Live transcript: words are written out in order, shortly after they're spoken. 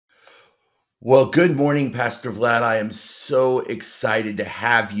Well, good morning, Pastor Vlad. I am so excited to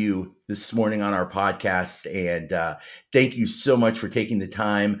have you this morning on our podcast. And thank you so much for taking the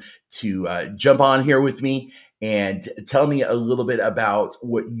time to jump on here with me and tell me a little bit about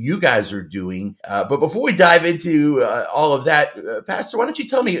what you guys are doing. But before we dive into all of that, Pastor, why don't you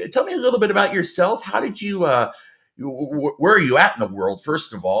tell me a little bit about yourself? How did you, where are you at in the world,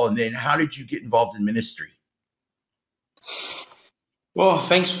 first of all? And then how did you get involved in ministry? Well,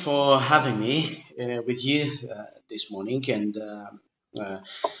 thanks for having me with you this morning. And uh,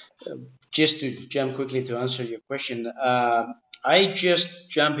 just to jump quickly to answer your question, I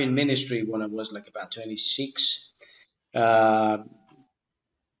just jumped in ministry when I was like about 26. Uh,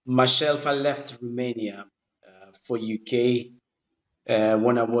 Myself, I left Romania for UK.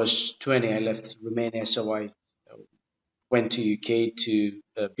 When I was 20, I left Romania, so I went to UK to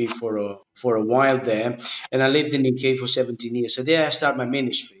be for a while there, and I lived in UK for 17 years. So there I started my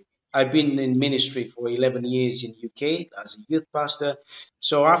ministry. I've been in ministry for 11 years in UK as a youth pastor.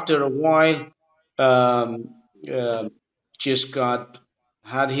 So after a while, um, uh, just God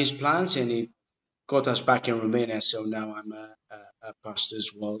had His plans, and He got us back in Romania. So now I'm a pastor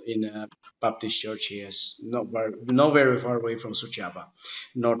as well in a Baptist church here, not very far away from Suceava,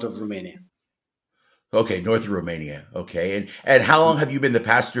 north of Romania. Okay, north of Romania. Okay, and how long have you been the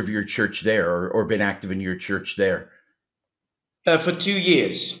pastor of your church there, or been active in your church there? For 2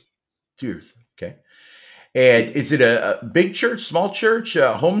 years. 2 years. Okay, and is it a big church, small church,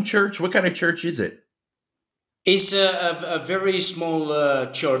 a home church? What kind of church is it? It's a very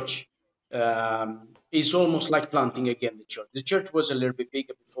small church. It's almost like planting again the church. The church was a little bit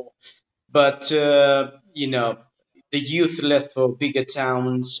bigger before, but the youth left for bigger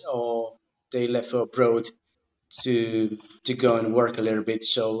towns or they left for abroad to go and work a little bit.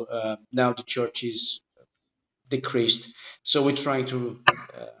 So now the church is decreased. So we're trying to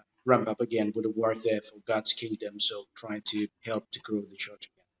ramp up again with the work there for God's kingdom. So trying to help to grow the church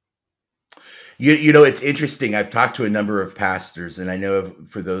again. You know, it's interesting. I've talked to a number of pastors, and I know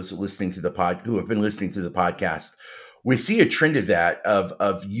for those listening to the pod who have been listening to the podcast, we see a trend of that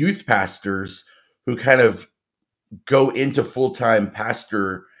of youth pastors who kind of go into full time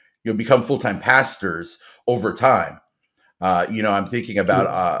pastor, become full time pastors over time. I'm thinking about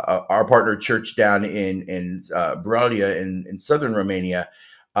True. our partner church down in Bralia in southern Romania.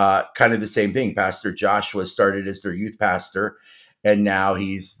 Kind of the same thing. Pastor Joshua started as their youth pastor, and now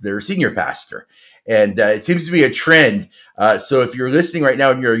he's their senior pastor. And it seems to be a trend. So if you're listening right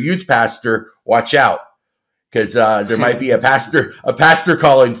now and you're a youth pastor, watch out because there might be a pastor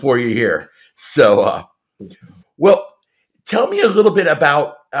calling for you here. So, well, tell me a little bit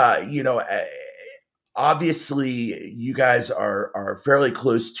about obviously you guys are fairly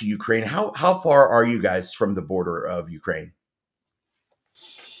close to Ukraine. How far are you guys from the border of Ukraine?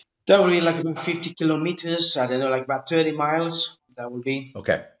 That would be like about 50 kilometers. I don't know, like about 30 miles. That would be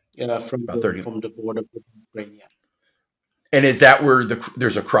Okay, from about 30. the border with Ukraine. Yeah. And is that where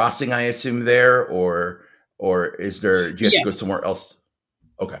there's a crossing, I assume, there, or is there? Do you have to Yeah. go somewhere else?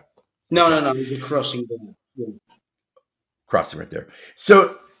 Okay, No, okay, no, no. We're crossing the. Yeah. crossing right there.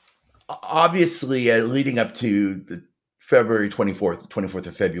 So obviously, leading up to the February 24th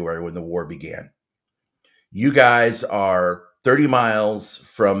of February, when the war began, you guys are 30 miles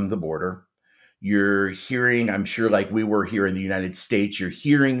from the border. You're hearing, I'm sure, like we were here in the United States, you're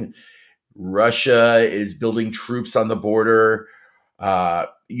hearing Russia is building troops on the border,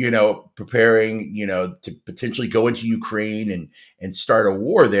 preparing, to potentially go into Ukraine and start a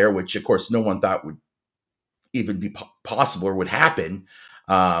war there, which of course no one thought would even be possible or would happen,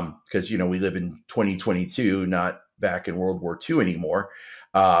 because we live in 2022, not back in World War II anymore.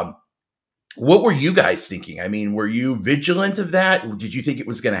 Um, what were you guys thinking? I mean, were you vigilant of that? Did you think it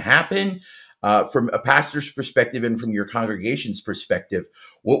was going to happen? From a pastor's perspective and from your congregation's perspective,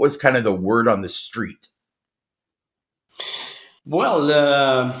 what was kind of the word on the street? Well,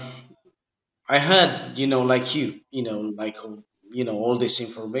 I heard, like like, all this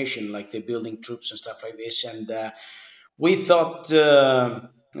information, like they're building troops and stuff like this. And we thought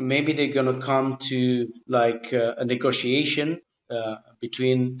maybe they're going to come to like a negotiation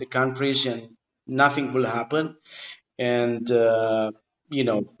between the countries and nothing will happen. And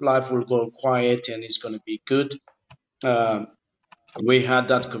life will go quiet and it's going to be good. Um, we had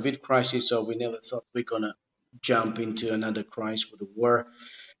that COVID crisis, so we never thought we're going to jump into another crisis with a war.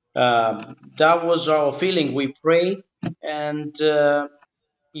 That was our feeling. We prayed and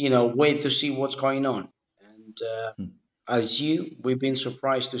wait to see what's going on. And we've been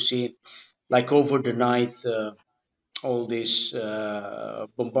surprised to see, like over the night, all these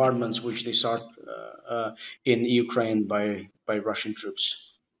bombardments which they start in Ukraine by Russian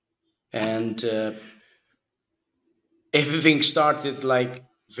troops. and everything started like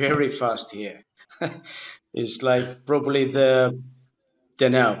very fast here. It's like probably the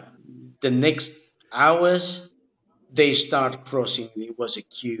now the next hours they start crossing. It was a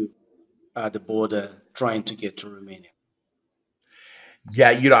queue at the border trying to get to Romania. Yeah,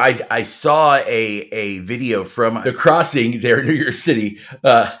 I saw a video from the crossing there in New York City,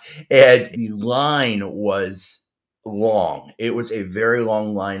 and the line was long. It was a very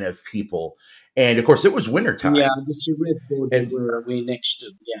long line of people, and of course, it was Yeah, wintertime, the Suez border and were we next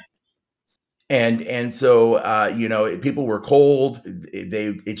to. Yeah. and so people were cold.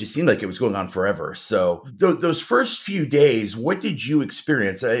 It just seemed like it was going on forever. So those first few days, what did you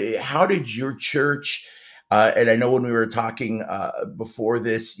experience? How did your church? And I know when we were talking before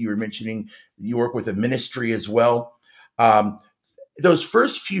this, you were mentioning you work with a ministry as well. Um, those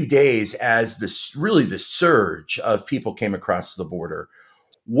first few days, as this really the surge of people came across the border,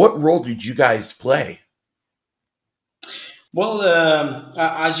 what role did you guys play? Well,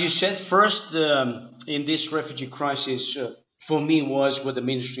 as you said, first in this refugee crisis, for me was with the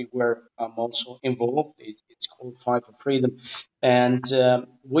ministry where I'm also involved. It's called Fight for Freedom, and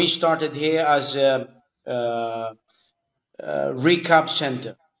we started here as a recap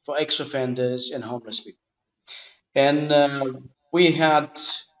center for ex-offenders and homeless people, and we had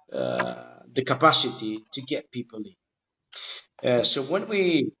the capacity to get people in. So when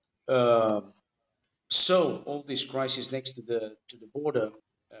we uh, saw all these crises next to the border,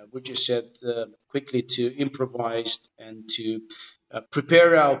 we just said quickly to improvise and to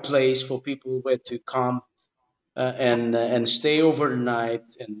prepare our place for people where to come and stay overnight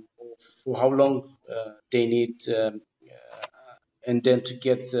and for how long they need, and then to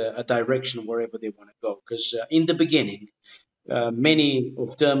get a direction wherever they want to go. Because in the beginning, many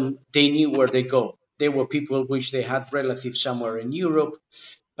of them they knew where they go. They were people which they had relatives somewhere in Europe,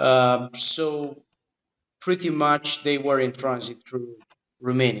 so pretty much they were in transit through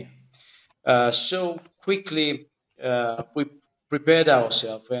Romania. So quickly we prepared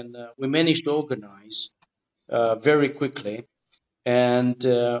ourselves and we managed to organize very quickly, and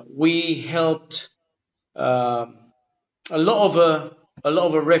we helped um, a lot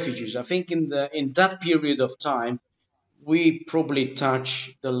of refugees. I think in that period of time we probably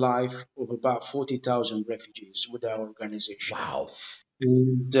touched the life of about 40,000 refugees with our organization. Wow.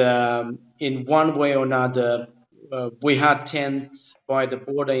 And in one way or another, we had tents by the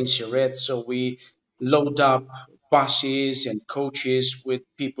border in Siret, so we load up buses and coaches with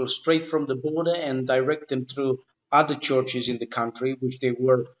people straight from the border and direct them through other churches in the country, which they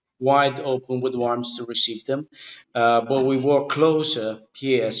were wide open with arms to receive them. But we were closer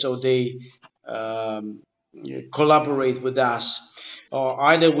here, so they um, collaborate with us. Or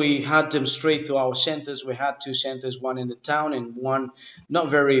either we had them straight to our centers. We had two centers, one in the town and one not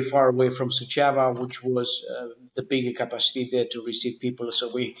very far away from Suceava, which was the bigger capacity there to receive people.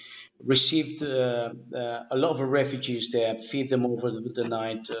 So we received a lot of refugees there, feed them over the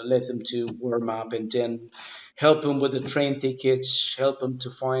night, let them to warm up, and then help them with the train tickets, help them to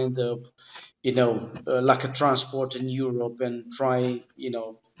find like a transport in Europe, and try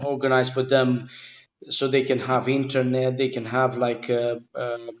organize for them so they can have internet, they can have like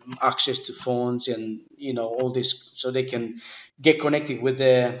access to phones and all this, so they can get connected with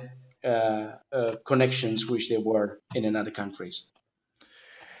their connections which they were in another countries.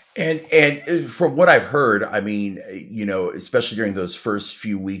 And from what I've heard, I mean, especially during those first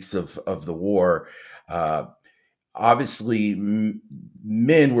few weeks of the war, uh, obviously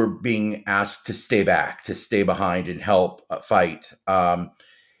men were being asked to stay back, to stay behind and help fight.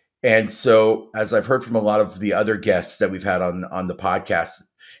 And so, as I've heard from a lot of the other guests that we've had on the podcast,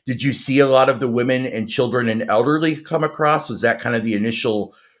 did you see a lot of the women and children and elderly come across? Was that kind of the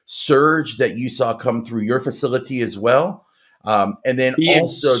initial surge that you saw come through your facility as well? And then Yes,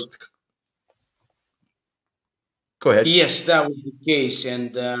 also, go ahead. yes, that was the case,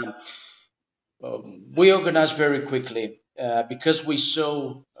 and we organized very quickly because we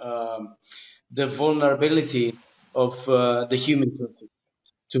saw the vulnerability of the human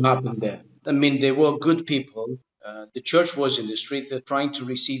to happen there. I mean, they were good people. The church was in the street. They're trying to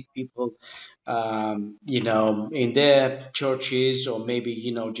receive people, in their churches, or maybe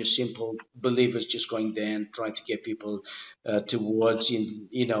just simple believers just going there and trying to get people towards,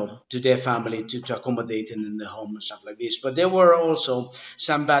 to their family to accommodate them in the home and stuff like this. But there were also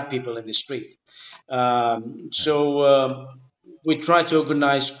some bad people in the street. So we try to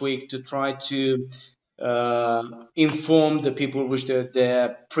organize quick to try to inform the people which they're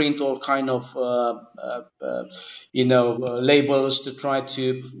there, print all kind of labels to try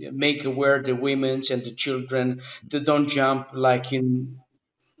to make aware the women and the children to don't jump like in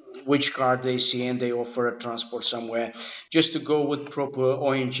which car they see, and they offer a transport somewhere, just to go with proper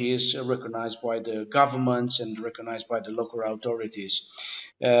ONGs recognized by the governments and recognized by the local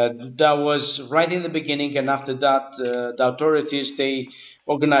authorities. That was right in the beginning, and after that, the authorities, they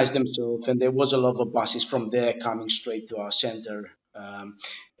organized themselves, and there was a lot of buses from there coming straight to our center.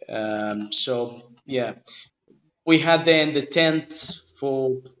 So yeah, we had then the tent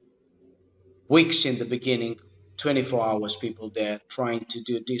for weeks in the beginning, 24 hours people there trying to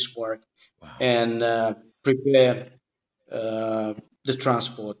do this work Wow. and prepare the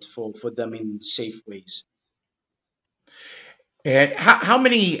transport for them in safe ways. And how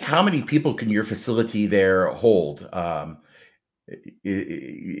many people can your facility there hold?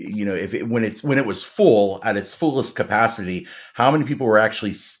 If when it was full at its fullest capacity, how many people were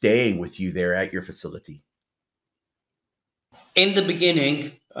actually staying with you there at your facility? In the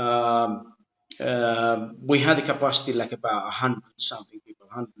beginning, we had a capacity like about 100 something people,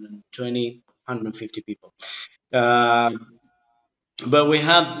 120, 150 people. But we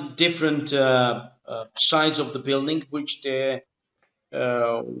had different sides of the building which there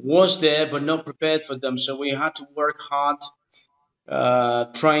was there but not prepared for them. So we had to work hard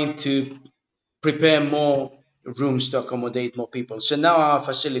trying to prepare more rooms to accommodate more people. So now our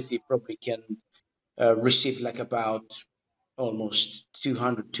facility probably can receive like about almost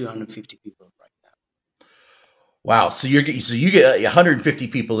 200, 250 people right Wow. So you get 150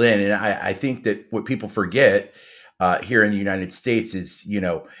 people in, and I think that what people forget here in the United States is,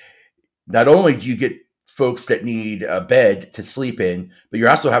 not only do you get folks that need a bed to sleep in, but you're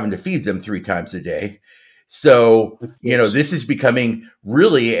also having to feed them 3 times a day. So, now. Yes. this is becoming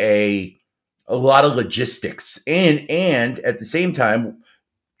really a lot of logistics, and at the same time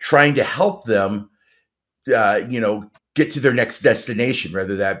trying to help them get to their next destination,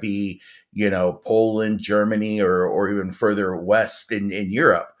 whether that be, Poland, Germany, or even further west in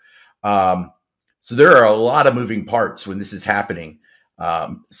Europe. Um, so there are a lot of moving parts when this is happening.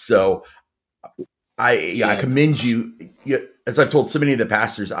 So I Yeah. commend you. As I've told so many of the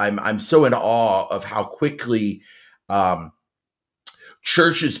pastors, I'm so in awe of how quickly um,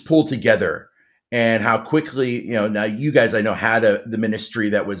 churches pull together, and how quickly, now you guys, I know, had the ministry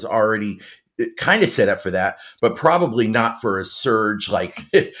that was already kind of set up for that, but probably not for a surge like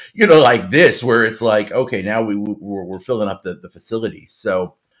like this, where it's like, okay, now we're filling up the facility.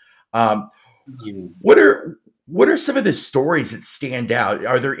 So um, Yeah. what are some of the stories that stand out?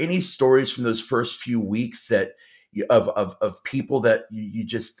 Are there any stories from those first few weeks that of people that you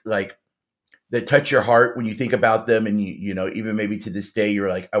just like, that touch your heart when you think about them, and even maybe to this day you're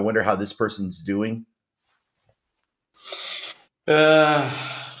like, I wonder how this person's doing? Uh,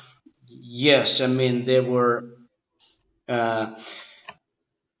 yes, I mean there were. Uh,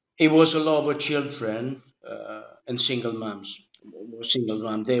 it was a lot of children and single moms. Single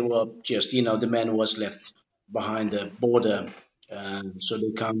mom, they were just the man was left behind the border, so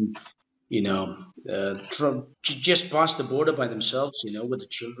they come just pass the border by themselves, with the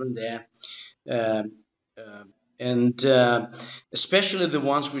children there. Um, and especially the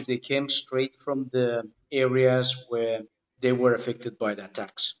ones which they came straight from the areas where they were affected by the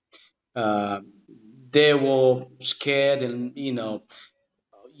attacks. Uh, they were scared, and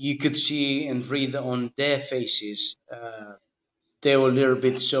you could see and read on their faces. They were a little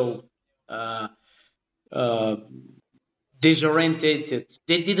bit so uh, uh, disorientated.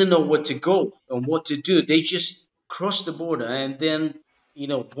 They didn't know where to go and what to do. They just crossed the border, and then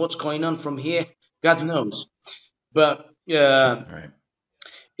what's going on from here, God knows. But All right.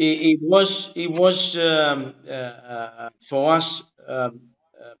 it was for us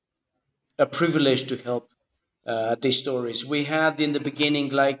a privilege to help these stories. We had in the beginning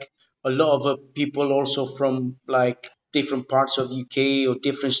like a lot of people also from like different parts of UK, or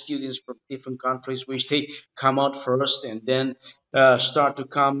different students from different countries, which they come out first, and then start to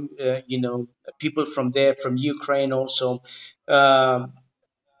come, people from there, from Ukraine also. Uh,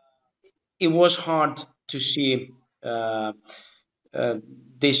 it was hard to see uh, uh,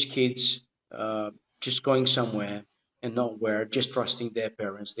 these kids just going somewhere and nowhere, just trusting their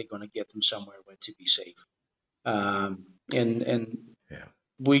parents. They're going to get them somewhere where to be safe. And Yeah.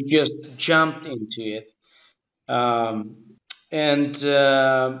 we just jumped into it. Um, and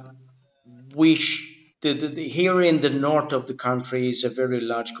we here in the north of the country is a very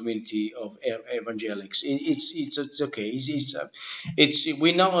large community of evangelics. It's okay. It's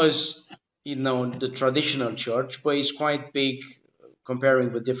we know as the traditional church, but it's quite big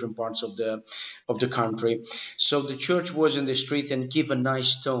comparing with different parts of the country. So the church was in the street and give a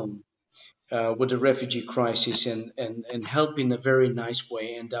nice tone with the refugee crisis, and help in a very nice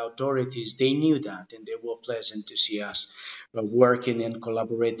way. And the authorities, they knew that, and they were pleasant to see us working and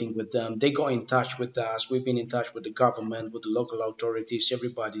collaborating with them. They got in touch with us. We've been in touch with the government, with the local authorities.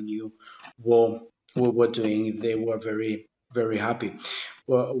 Everybody knew what we were doing. They were very, very happy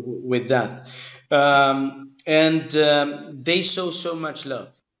with that. And they saw so much love.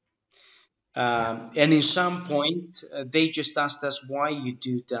 Yeah. And in some point, they just asked us why you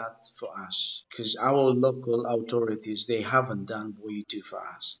do that for us, because our local authorities, they haven't done what you do for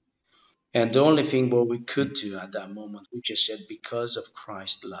us. And the only thing what we could do at that moment, we just said, because of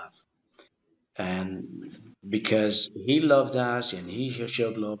Christ's love, and because He loved us and He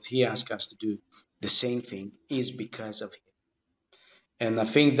showed love, He asked us to do the same thing, is because of Him. And I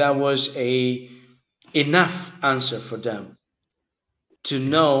think that was a enough answer for them to Yeah.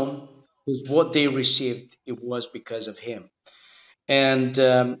 know what they received, it was because of Him. And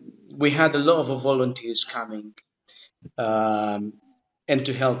we had a lot of volunteers coming, um, and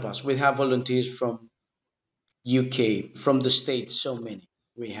to help us. We have volunteers from UK, from the States, so many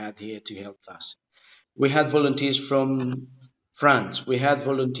we had here to help us. We had volunteers from France, we had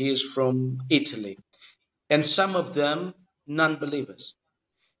volunteers from Italy, and some of them non-believers.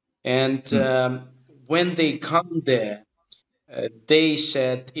 And Mm. when they come there, they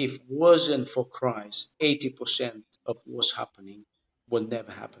said if it wasn't for Christ, 80% of what's happening would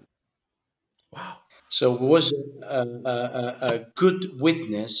never happen. Wow. So it was a good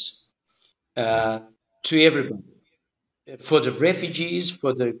witness Yeah. uh, to everybody. For the refugees,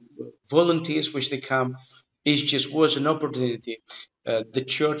 for the volunteers which they come, it just was an opportunity. The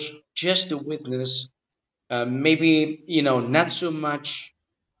church just to witness, maybe, not so much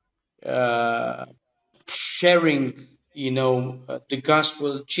uh, sharing, the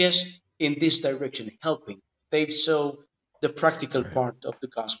gospel just in this direction, helping. They saw the practical Right. part of the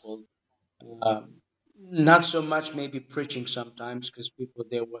gospel. Um, Not so much maybe preaching sometimes, because people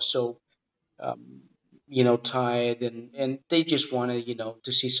there were so um, tired, and they just wanted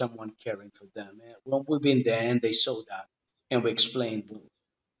to see someone caring for them. And when we've been there and they saw that, and we explained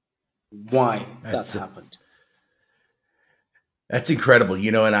why that That's happened. That's incredible,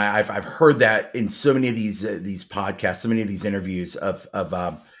 and I've heard that in so many of these podcasts, so many of these interviews of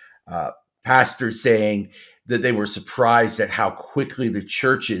uh, pastors saying that they were surprised at how quickly the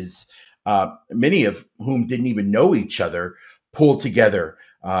churches, many of whom didn't even know each other, pulled together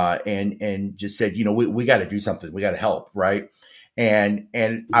and just said, we got to do something, we got to help, right? And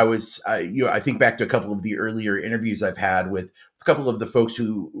I was, I think back to a couple of the earlier interviews I've had with a couple of the folks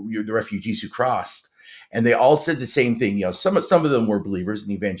the refugees who crossed, and they all said the same thing. Some of them were believers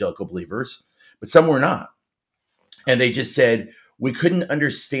and evangelical believers, but some were not. And they just said we couldn't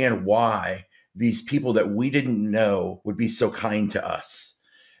understand why these people that we didn't know would be so kind to us.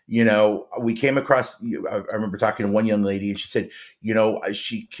 We came across. I remember talking to one young lady, and she said,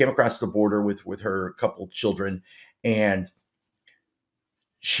 she came across the border with her couple children, and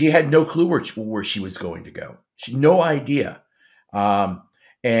she had no clue where she was going to go. She no idea. Um,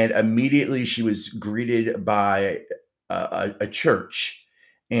 and immediately she was greeted by a church,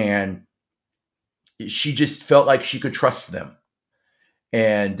 and she just felt like she could trust them.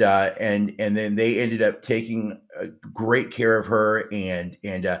 And then they ended up taking great care of her, and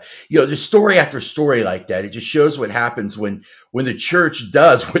there's story after story like that. It just shows what happens when the church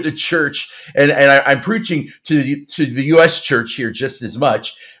does what the church, I'm preaching to the U.S. church here just as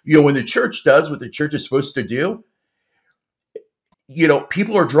much. When the church does what the church is supposed to do,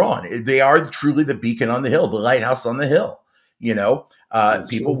 people are drawn. They are truly the beacon on the hill, the lighthouse on the hill. That's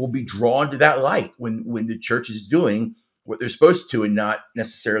People true. will be drawn to that light when the church is doing what they're supposed to, and not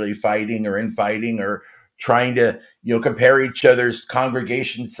necessarily fighting or infighting or trying to compare each other's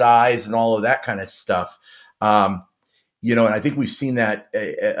congregation size and all of that kind of stuff. And I think we've seen that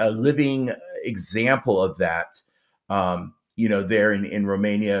a living example of that. There in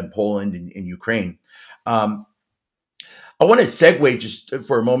Romania and Poland and in Ukraine. Um, I want to segue just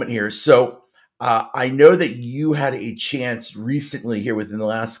for a moment here. So I know that you had a chance recently here within the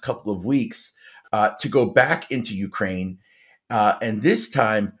last couple of weeks to go back into Ukraine, and this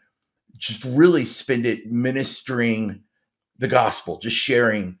time just really spend it ministering the gospel, just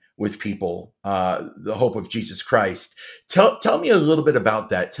sharing with people the hope of Jesus Christ. Tell me a little bit about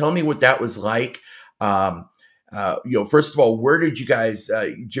that. Tell me what that was like. First of all, where did you guys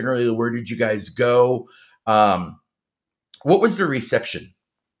go? What was the reception?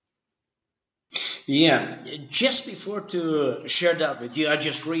 Yeah, just before to share that with you, I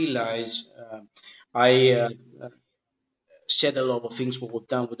just realized I said a lot of things what we've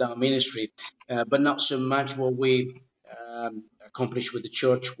done with our ministry, but not so much what we accomplished with the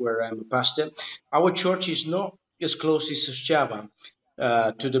church where I'm a pastor. Our church is not as close as Suceava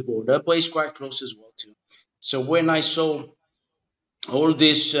to the border, but it's quite close as well too. So when I saw all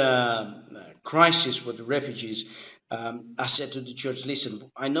this crisis with the refugees, I said to the church, listen,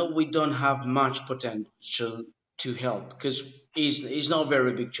 I know we don't have much potential to help because it's not a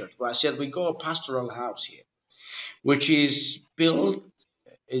very big church, but I said we got a pastoral house here, which is built,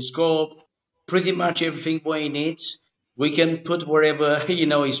 it's got pretty much everything we need. We can put wherever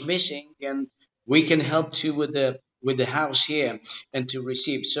is missing, and we can help too with the house here and to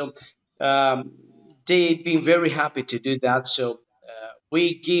receive. So um, they've been very happy to do that. So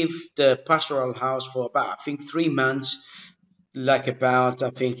we give the pastoral house for about I think 3 months, like about I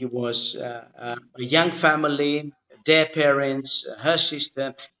think it was a young family, their parents, her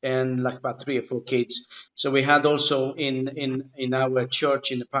sister, and like about 3 or 4 kids. So we had also in our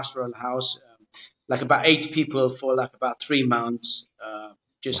church in the pastoral house like about 8 people for like about 3 months.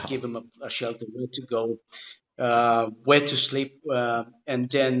 Just give Wow. them a shelter, where to go, where to sleep, and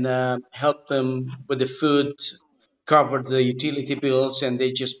then help them with the food, cover the utility bills, and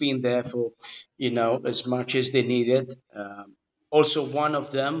they just been there for as much as they needed. Also, one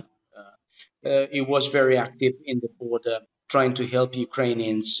of them, he was very active in the border, trying to help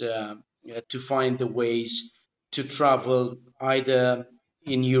Ukrainians to find the ways to travel either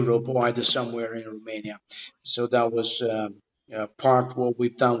in Europe or either somewhere in Romania. So that was part what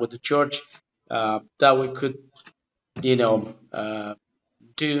we've done with the church that we could, you know,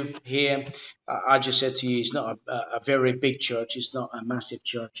 do here. I just said to you, it's not a very big church. It's not a massive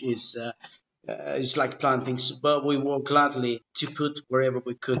church. It's like planting, but we will gladly to put wherever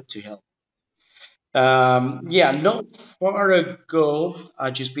we could to help. Yeah, not far ago,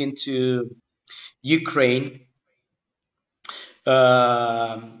 I just been to Ukraine,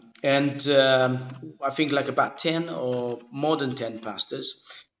 and I think like about 10 or more than 10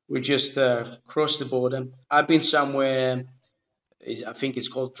 pastors. We just crossed the border. I've been somewhere, I think it's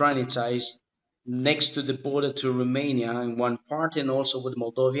called Tranica, is next to the border to Romania in one part, and also with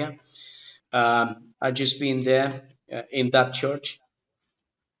Moldova. I just been there in that church.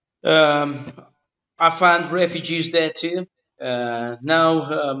 Um, I found refugees there too.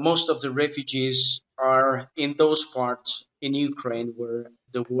 Now, most of the refugees are in those parts in Ukraine where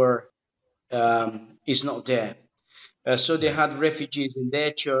the war is not there. So they Right. had refugees in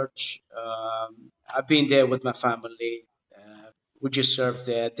their church. I've been there with my family. We just served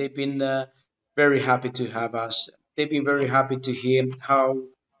there. They've been very happy to have us. They've been very happy to hear how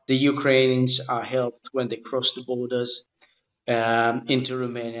the Ukrainians are helped when they cross the borders into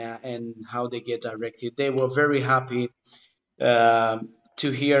Romania and how they get directed. They were very happy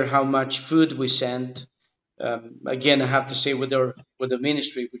to hear how much food we sent. Again, I have to say with the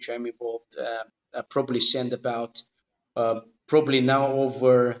ministry which I'm involved, I probably send about probably now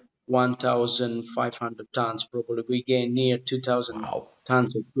over 1,500 tons. Probably we gain near 2,000 Wow.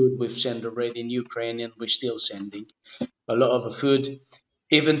 tons of food we've sent already in Ukraine, and we're still sending a lot of food.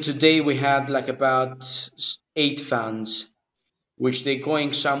 Even today we had like about 8 vans which they're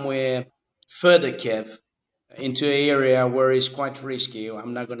going somewhere further Kiev into an area where it's quite risky.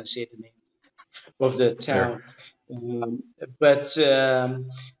 I'm not going to say the name of the Sure. town, um, but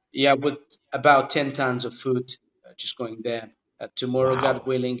yeah, with about 10 tons of food just going there. Tomorrow, God Wow.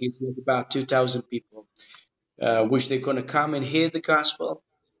 willing, it's like about 2,000 people, which they're going to come and hear the gospel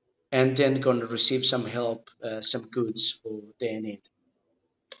and then going to receive some help, some goods for their need.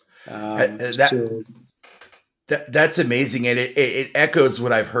 That So, that's amazing, and it echoes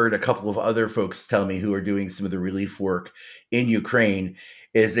what I've heard a couple of other folks tell me who are doing some of the relief work in Ukraine.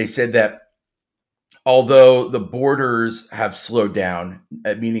 Is they said that although the borders have slowed down,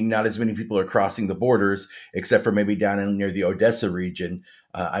 meaning not as many people are crossing the borders, except for maybe down in near the Odessa region.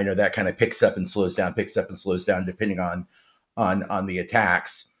 I know that kind of picks up and slows down, picks up and slows down, depending on the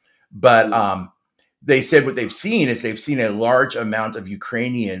attacks. But yeah. they said what they've seen is they've seen a large amount of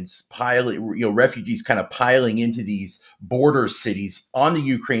Ukrainians piling, refugees kind of piling into these border cities on the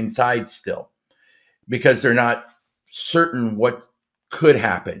Ukraine side still, because they're not certain what could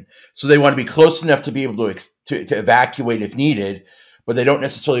happen. So they want to be close enough to be able to evacuate if needed, but they don't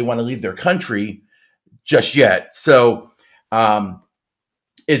necessarily want to leave their country just yet. So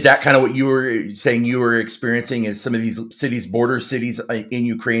is that kind of what you were saying you were experiencing? Is some of these cities, border cities in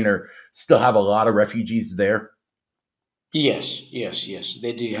Ukraine, are still have a lot of refugees there? Yes, yes, yes,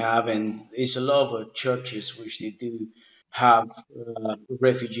 they do have, and it's a lot of churches which they do have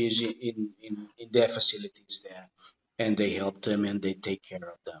refugees in their facilities there, and they help them and they take care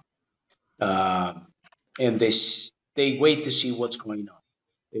of them, and they wait to see what's going on.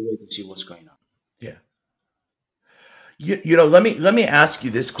 They wait to see what's going on. Yeah. let me ask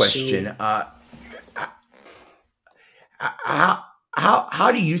you this question. So,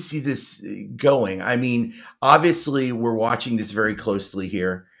 How do you see this going? I mean, obviously, we're watching this very closely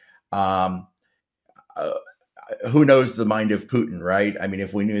here. Um, uh, who knows the mind of Putin, right? I mean,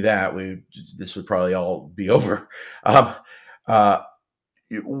 if we knew that, we this would probably all be over. Um, uh,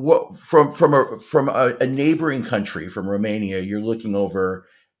 what from a neighboring country, from Romania, you're looking over,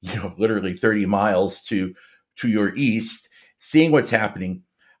 literally 30 miles to your east, seeing what's happening.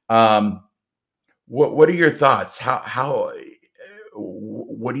 Um, what are your thoughts? How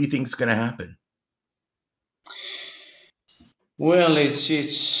what do you think is going to happen? well,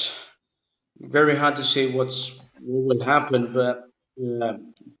 it's very hard to say what will happen, but uh,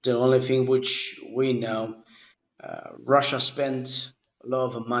 the only thing which we know, Russia spent a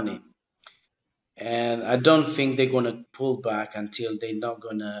lot of money, and I don't think they're gonna pull back until they're not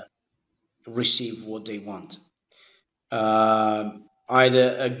gonna receive what they want.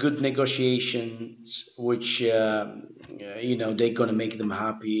 Either a good negotiations, which they're gonna make them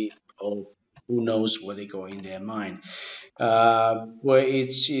happy, or who knows where they go in their mind. Where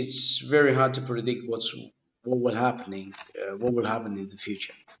it's very hard to predict what will happen in the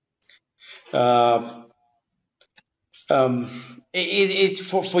future. Uh, um,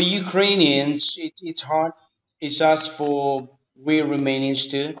 for Ukrainians, it's hard. It's us for we Romanians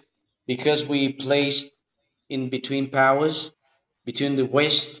too, because we placed in between powers, between the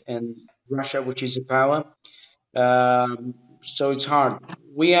West and Russia, which is a power. So it's hard.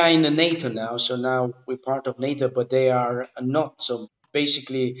 We are in the NATO now, so now we're part of NATO, but they are not. So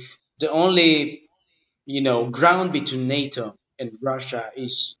basically, the only ground between NATO and Russia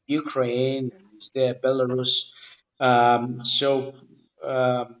is Ukraine and is there Belarus.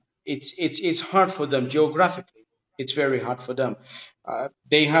 It's hard for them geographically. It's very hard for them.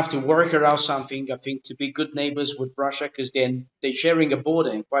 They have to work around something, I think, to be good neighbors with Russia, because then they're sharing a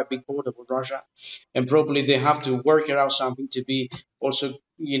border, and quite big border with Russia, and probably they have to work around something to be also,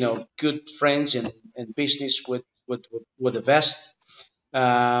 good friends and business with the West.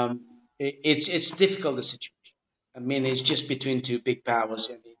 It's difficult, the situation. I mean, it's just between two big powers,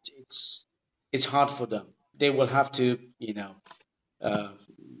 and it's hard for them. They will have to, uh,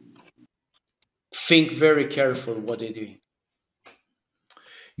 think very careful what they're doing.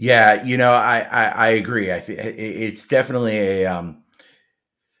 Yeah, I agree. I think it's definitely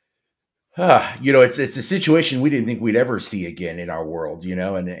it's a situation we didn't think we'd ever see again in our world,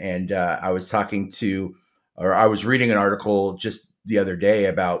 and I was I was reading an article just the other day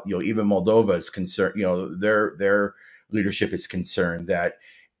about, even Moldova is concerned, their leadership is concerned that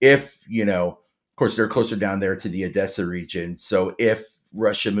if, of course, they're closer down there to the Odessa region. So if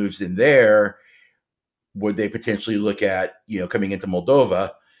Russia moves in there, would they potentially look at, coming into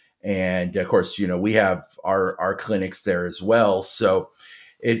Moldova? And of course, we have our clinics there as well. So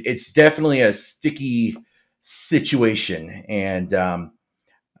it's definitely a sticky situation. And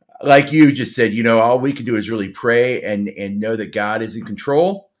like you just said, all we can do is really pray and know that God is in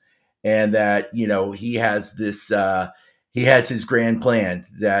control, and that, he has his grand plan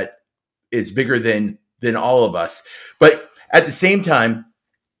that is bigger than all of us. But at the same time,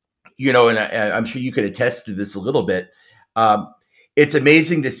 and I'm sure you could attest to this a little bit. Um, it's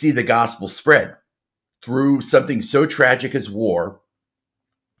amazing to see the gospel spread through something so tragic as war.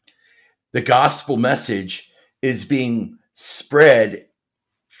 The gospel message is being spread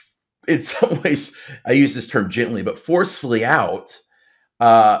in some ways. I use this term gently, but forcefully out,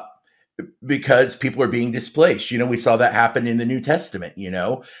 uh, because people are being displaced. We saw that happen in the New Testament.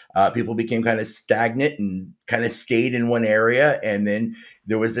 People became kind of stagnant and kind of stayed in one area, and then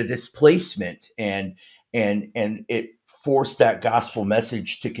there was a displacement, and it forced that gospel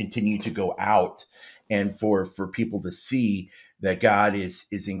message to continue to go out, and for people to see that God is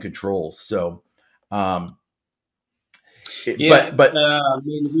in control. So, um, Yeah, but I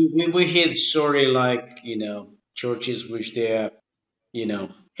mean, we hear the story like, churches which they're,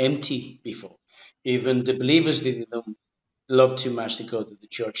 empty before. Even the believers, they don't love too much to go to the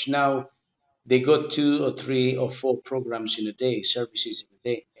church. Now they got two or three or four programs in a day, services in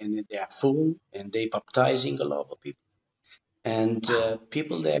a day, and they are full, and they baptizing a lot of people, and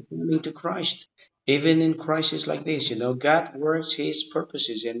people they are coming to Christ. Even in crisis like this, God works His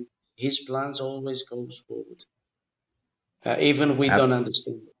purposes, and His plans always goes forward. Even we don't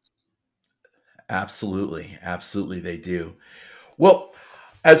understand. absolutely, absolutely, they do. Well,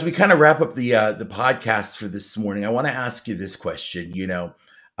 as we kind of wrap up the podcast for this morning, I want to ask you this question.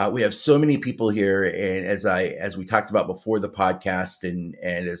 We have so many people here, and as we talked about before the podcast, and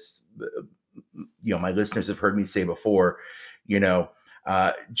as my listeners have heard me say before, you know,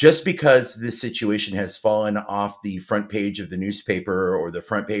 Just because this situation has fallen off the front page of the newspaper or the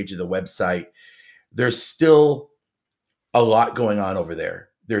front page of the website, there's still a lot going on over there.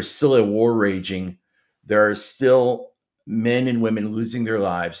 There's still a war raging. There are still men and women losing their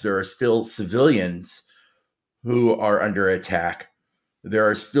lives. There are still civilians who are under attack. There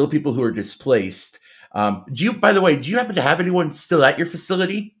are still people who are displaced. By the way, do you happen to have anyone still at your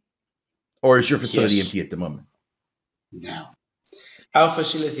facility, or is your facility Yes. empty at the moment? No. Our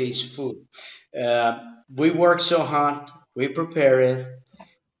facility is full. We work so hard. We prepare it,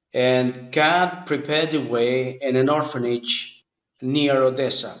 and God prepared the way, and an orphanage near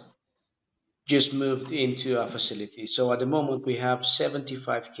Odessa just moved into our facility. So at the moment, we have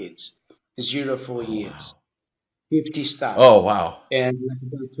 75 kids, 4 years, Oh, wow. 50 staff, Oh, wow. and like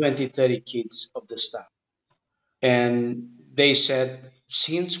about 20, 30 kids of the staff. And they said,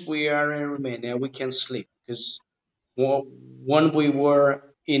 since we are in Romania, we can sleep because when we were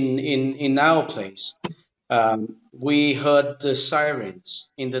in our place, we heard the sirens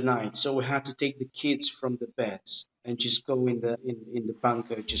in the night, so we had to take the kids from the beds and just go in the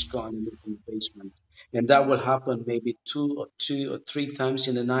bunker, just go underneath in the basement, and that will happen maybe two or three times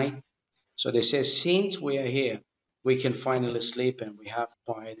in the night. So they say, since we are here, we can finally sleep and we have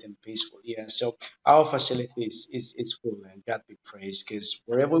quiet and peaceful. Yeah. So our facility is full, and God be praised, because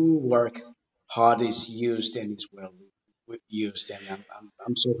wherever we work, hard is used and is well used, and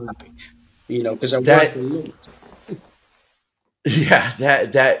I'm so happy, because I work That alone. Yeah,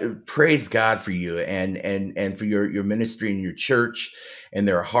 that praise God for you and for your ministry and your church and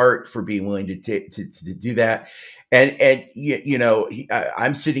their heart for being willing to do that. And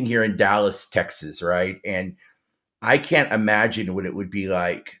I'm sitting here in Dallas, Texas, right? And I can't imagine what it would be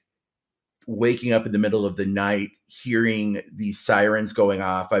like waking up in the middle of the night hearing these sirens going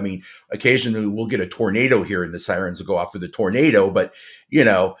off. I mean, occasionally we'll get a tornado here and the sirens will go off for the tornado, but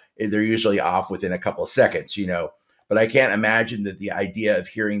they're usually off within a couple of seconds. But I can't imagine that the idea of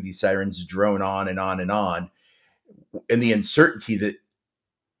hearing these sirens drone on and on and on, and the uncertainty that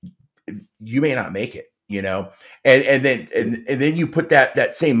you may not make it. And then you put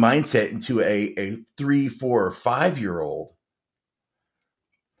that same mindset into a 3, 4, or 5 year old.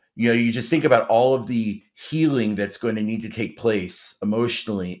 You just think about all of the healing that's going to need to take place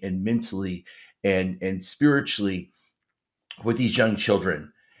emotionally and mentally and spiritually with these young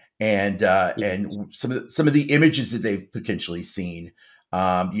children, and some of the images that they've potentially seen,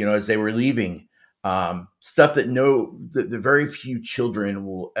 as they were leaving, stuff that the very few children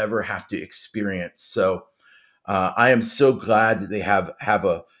will ever have to experience. So I am so glad that they have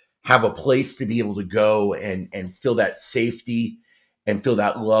a place to be able to go and feel that safety and feel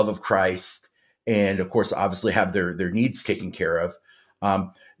that love of Christ, and of course, obviously, have their needs taken care of.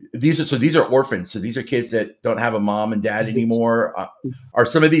 Um, these are orphans. So these are kids that don't have a mom and dad anymore. Are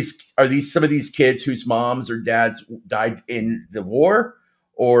these some of these kids whose moms or dads died in the war,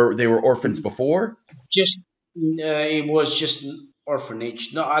 or they were orphans before? Just it was just an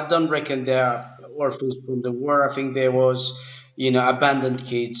orphanage. No, I don't reckon they are orphans from the war. I think there was, abandoned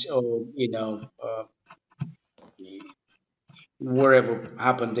kids, or wherever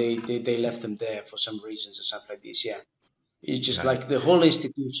happened, they left them there for some reasons or something like this. Yeah, it's just Got it. like the whole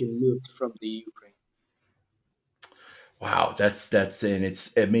institution moved from the Ukraine. Wow, that's and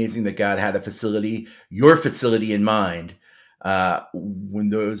it's amazing that God had your facility in mind, when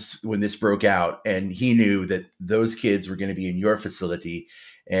this broke out, and He knew that those kids were going to be in your facility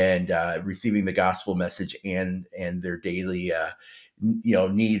and receiving the gospel message and their daily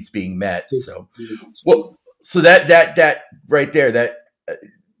needs being met. So, well, so that right there, that uh,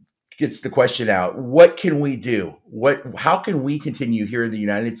 gets the question out. What can we do? How can we continue here in the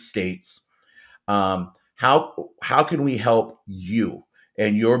United States? How can we help you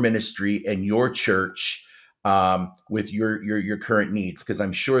and your ministry and your church, with your current needs? Because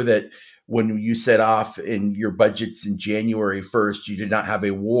I'm sure that when you set off in your budgets in January 1st, you did not have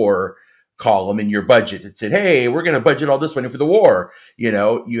a war column in your budget that said, "Hey, we're going to budget all this money for the war."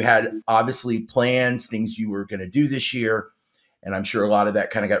 You had obviously plans, things you were going to do this year, and I'm sure a lot of that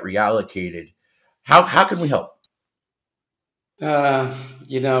kind of got reallocated. How can we help? Uh,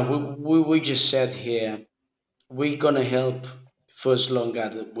 we just said here, we're gonna help for as long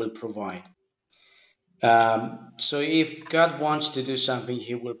God will provide. So if God wants to do something,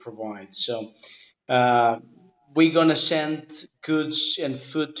 He will provide. So uh, we're gonna send goods and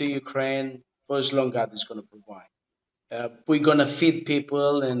food to Ukraine for as long God is gonna provide. We're gonna feed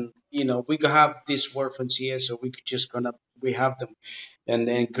people, and we gonna have these orphans here, so we have them,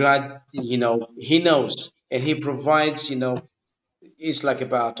 and God, He knows and He provides. It's like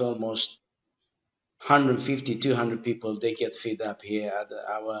about almost 150, 200 people, they get fed up here at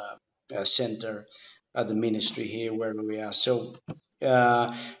our center, at the ministry here where we are. So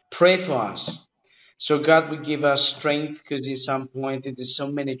pray for us. So God will give us strength, because at some point it is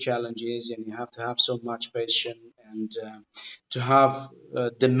so many challenges, and you have to have so much patience, and to have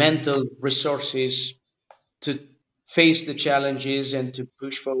the mental resources to face the challenges and to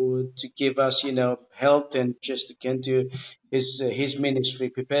push forward, to give us, health, and just to can do his ministry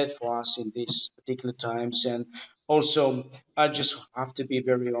prepared for us in these particular times. And also, I just have to be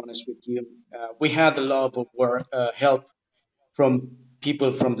very honest with you. We had a lot of work, help from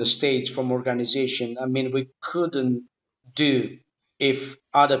people from the states, from organization. I mean, we couldn't do if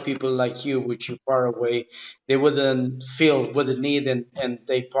other people like you, which are far away, they wouldn't feel what the need, and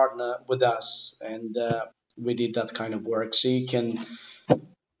they partner with us, and we did that kind of work. So you can,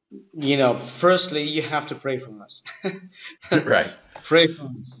 firstly, you have to pray for us. Right. Pray for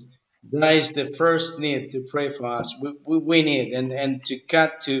us. That is the first need, to pray for us. We need, and to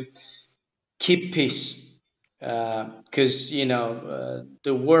cut to keep peace, because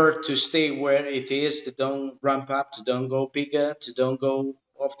the word to stay where it is, to don't ramp up, to don't go bigger, to don't go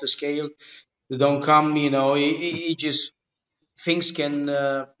off the scale, to don't come, it just, things can,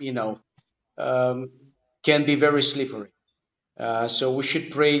 um, can be very slippery. So we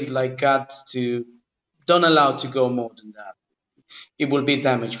should pray like God to don't allow to go more than that. It will be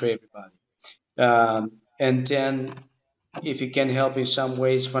damage for everybody. And then, if he can help in some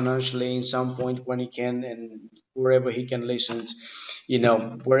ways financially, in some point when he can, and wherever he can listen,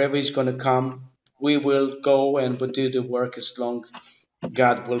 wherever he's going to come, we will go and we'll do the work as long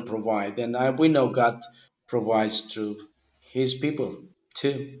God will provide. And we know God provides through his people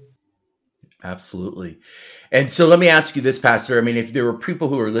too. Absolutely. And so let me ask you this, Pastor. I mean, if there were people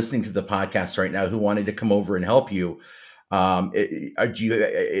who are listening to the podcast right now who wanted to come over and help you,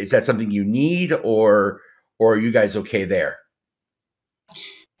 is that something you need, or are you guys okay there?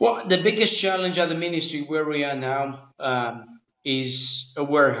 Well, the biggest challenge at the ministry where we are now, is a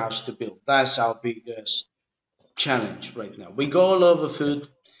warehouse to build. That's our biggest challenge right now. We go all over food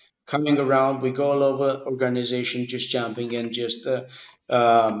coming around. We go all over organization, just jumping and just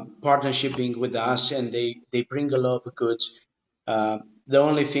partnershiping with us, and they bring a lot of goods. The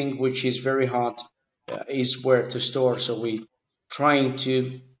only thing which is very hard is where to store. So we trying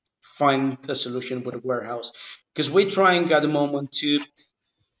to find a solution with a warehouse, because we're trying at the moment to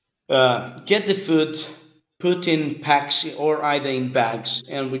get the food, put in packs or either in bags,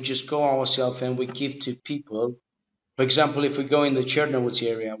 and we just go ourselves and we give to people. For example, if we go in the Chernowitz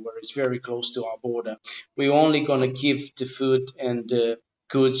area where it's very close to our border, we're only going to give the food and the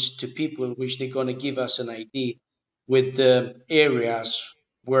goods to people which they're going to give us an ID with the areas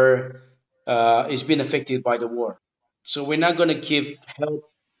where it's been affected by the war. So we're not going to give help,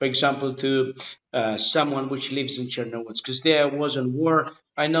 for example, to someone which lives in Chernowitz, because there wasn't war.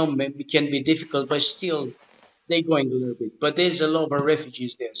 I know maybe it can be difficult, but still they're going a little bit. But there's a lot of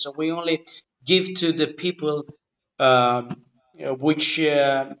refugees there, so we only give to the people which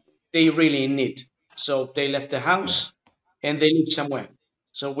they really need. So they left the house and they live somewhere.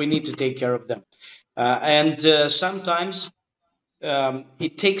 So we need to take care of them. And sometimes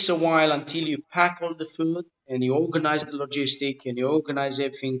it takes a while until you pack all the food and you organize the logistic and you organize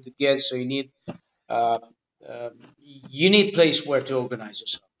everything together. So uh, you need place where to organize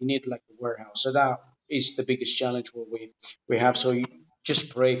yourself. You need like a warehouse. So that is the biggest challenge where we have. So you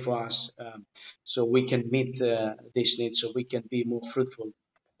just pray for us, so we can meet these needs, so we can be more fruitful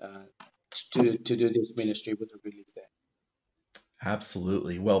uh, to do this ministry with the relief there.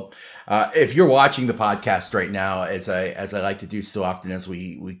 Absolutely. Well, if you're watching the podcast right now, as I like to do so often as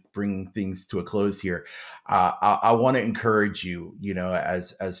we bring things to a close here, I want to encourage you.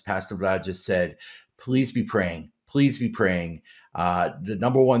 As Pastor Vlad just said, please be praying. Please be praying. The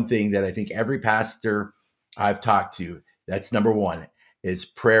number one thing that I think every pastor I've talked to, that's number one, is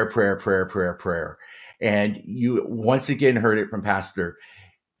prayer, prayer, prayer, prayer, prayer. And you once again heard it from Pastor.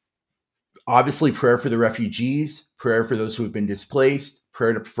 Obviously, prayer for the refugees, prayer for those who have been displaced,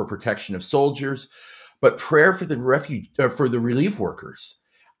 prayer for protection of soldiers, but prayer for for the relief workers,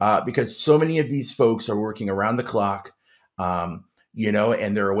 because so many of these folks are working around the clock, and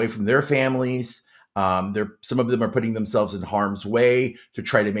they're away from their families. Some of them are putting themselves in harm's way to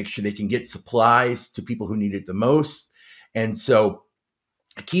try to make sure they can get supplies to people who need it the most, and so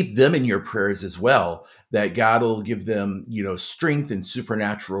keep them in your prayers as well, that God will give them, strength and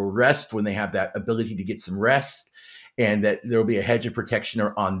supernatural rest when they have that ability to get some rest, and that there'll be a hedge of protection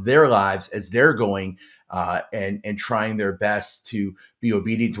on their lives as they're going and trying their best to be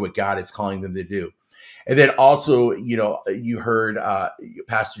obedient to what God is calling them to do. And then also, you heard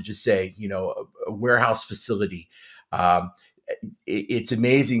Pastor just say, a warehouse facility. Um, it's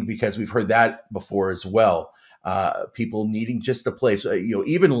amazing because we've heard that before as well. People needing just a place,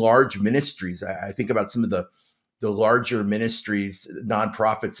 even large ministries. I think about some of the larger ministries,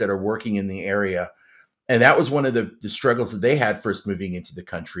 nonprofits that are working in the area. And that was one of the struggles that they had first moving into the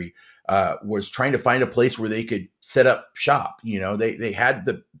country, was trying to find a place where they could set up shop. They had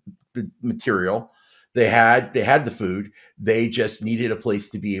the material, they had the food, they just needed a place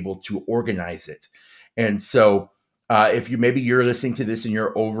to be able to organize it. And so if you're listening to this and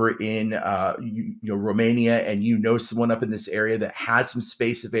you're over in Romania, and someone up in this area that has some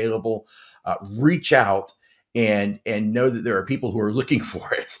space available, reach out and know that there are people who are looking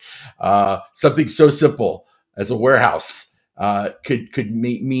for it. Something so simple as a warehouse could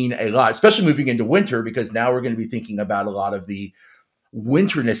mean a lot, especially moving into winter, because now we're going to be thinking about a lot of the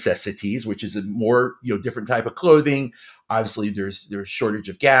winter necessities, which is a more different type of clothing. Obviously, there's shortage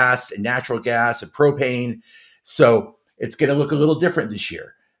of gas and natural gas and propane, so it's going to look a little different this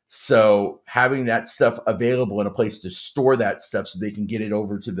year. So having that stuff available and a place to store that stuff so they can get it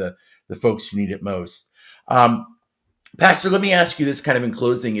over to the folks who need it most. Pastor, let me ask you this kind of in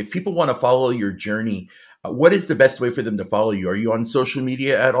closing. If people want to follow your journey, what is the best way for them to follow you? Are you on social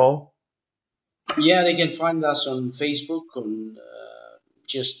media at all? Yeah, they can find us on Facebook. On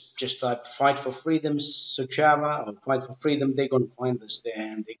just type "Fight for Freedom" Suceava or "Fight for Freedom." They're gonna find us there,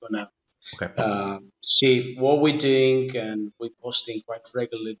 and they're gonna see what we're doing, and we're posting quite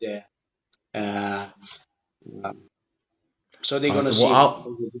regularly there. So they're gonna see.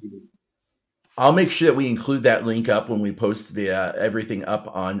 Well, I'll make sure that we include that link up when we post the everything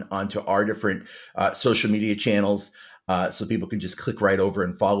up onto our different social media channels, so people can just click right over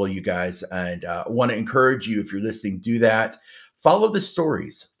and follow you guys. And want to encourage you, if you're listening, do that. Follow the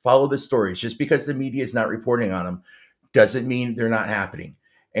stories. Follow the stories. Just because the media is not reporting on them doesn't mean they're not happening.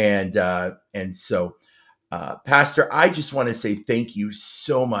 And so, Pastor, I just want to say thank you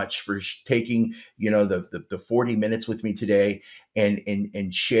so much for taking the 40 minutes with me today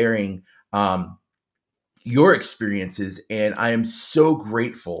and sharing your experiences. And I am so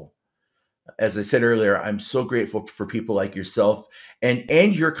grateful. As I said earlier, I'm so grateful for people like yourself and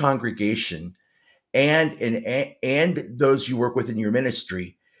your congregation and those you work with in your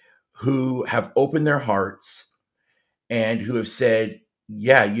ministry who have opened their hearts and who have said,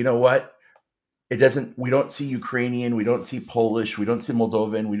 yeah, you know what? We don't see Ukrainian, we don't see Polish, we don't see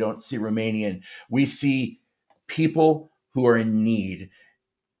Moldovan, we don't see Romanian. We see people who are in need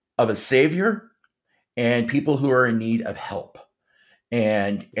of a savior and people who are in need of help.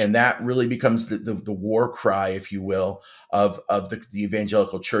 And that really becomes the war cry, if you will, of the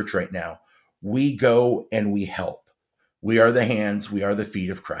evangelical church right now. We go and we help. We are the hands, we are the feet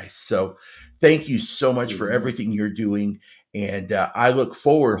of Christ. So thank you so much for everything you're doing. And I look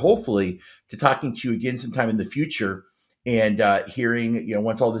forward, hopefully, to talking to you again sometime in the future and hearing,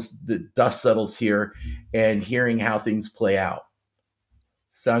 once all the dust settles here, and hearing how things play out.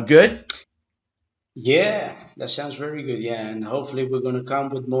 Sound good? Yeah, that sounds very good. Yeah, and hopefully we're gonna come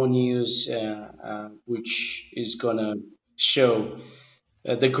with more news, which is gonna show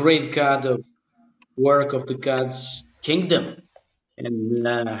the great God of work of the God's kingdom,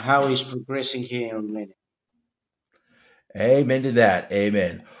 and how he's progressing here in Romania. Amen to that.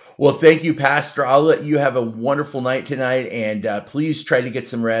 Amen. Well, thank you, Pastor. I'll let you have a wonderful night tonight, and please try to get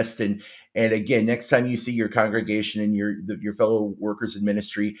some rest. And again, next time you see your congregation and your fellow workers in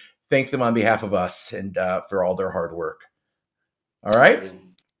ministry, thank them on behalf of us and for all their hard work. All right.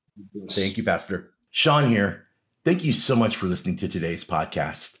 Yes. Thank you, Pastor. Sean here. Thank you so much for listening to today's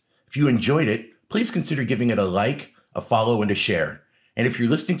podcast. If you enjoyed it, please consider giving it a like, a follow, and a share. And if you're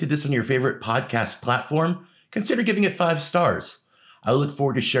listening to this on your favorite podcast platform, consider giving it 5 stars. I look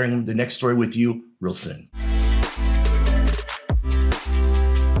forward to sharing the next story with you real soon.